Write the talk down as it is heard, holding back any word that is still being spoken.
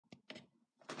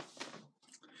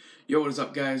Yo, what is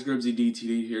up guys, Grubsy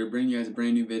DTD here, bringing you guys a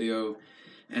brand new video.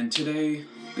 And today,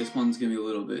 this one's going to be a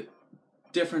little bit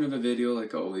different of a video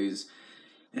like always.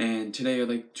 And today I'd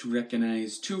like to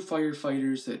recognize two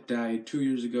firefighters that died 2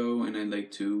 years ago. And I'd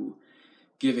like to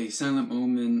give a silent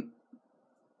moment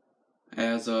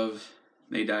as of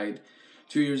they died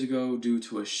 2 years ago due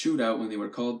to a shootout when they were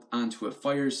called onto a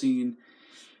fire scene.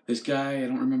 This guy, I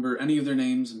don't remember any of their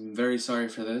names, I'm very sorry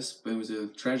for this, but it was a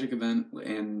tragic event,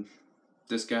 and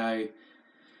this guy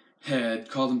had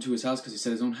called him to his house because he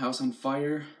set his own house on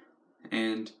fire,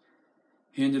 and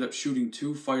he ended up shooting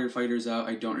two firefighters out.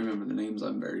 I don't remember the names,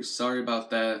 I'm very sorry about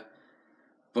that,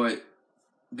 but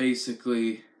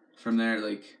basically from there,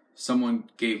 like, someone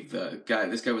gave the guy,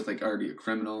 this guy was like already a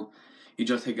criminal, he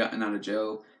just had gotten out of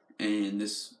jail, and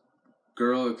this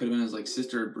girl, it could have been his like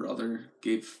sister or brother,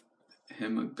 gave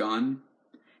him a gun,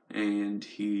 and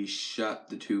he shot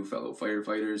the two fellow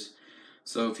firefighters.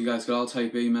 So if you guys could all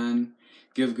type amen,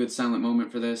 give a good silent moment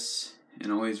for this,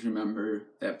 and always remember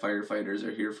that firefighters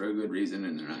are here for a good reason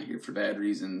and they're not here for bad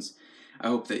reasons. I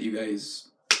hope that you guys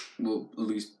will at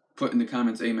least put in the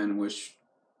comments amen and wish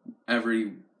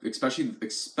every, especially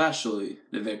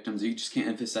the victims. You just can't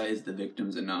emphasize the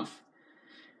victims enough.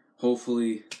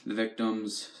 Hopefully the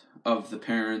victims of the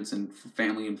parents and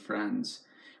family and friends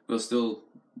will still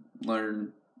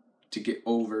learn to get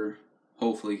over,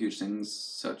 hopefully, huge things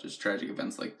such as tragic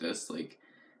events like this, like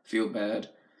feel bad.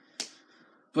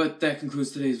 But that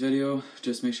concludes today's video.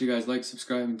 Just make sure you guys like,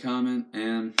 subscribe, and comment.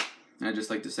 And I'd just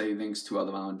like to say thanks to all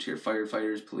the volunteer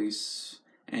firefighters, police,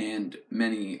 and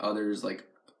many others like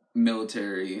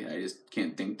military. I just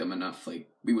can't thank them enough. Like,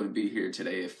 we wouldn't be here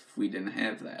today if we didn't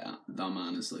have them,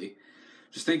 honestly.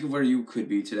 Just think of where you could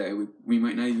be today. We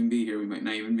might not even be here. We might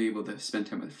not even be able to spend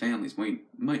time with families. We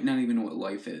might not even know what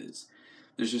life is.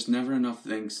 There's just never enough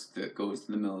thanks that goes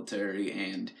to the military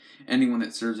and anyone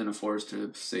that serves in a force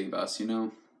to save us, you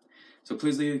know? So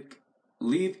please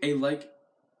leave a like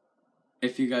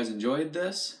if you guys enjoyed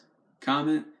this,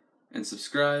 comment, and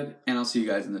subscribe, and I'll see you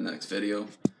guys in the next video.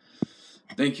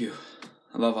 Thank you.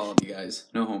 I love all of you guys.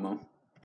 No homo.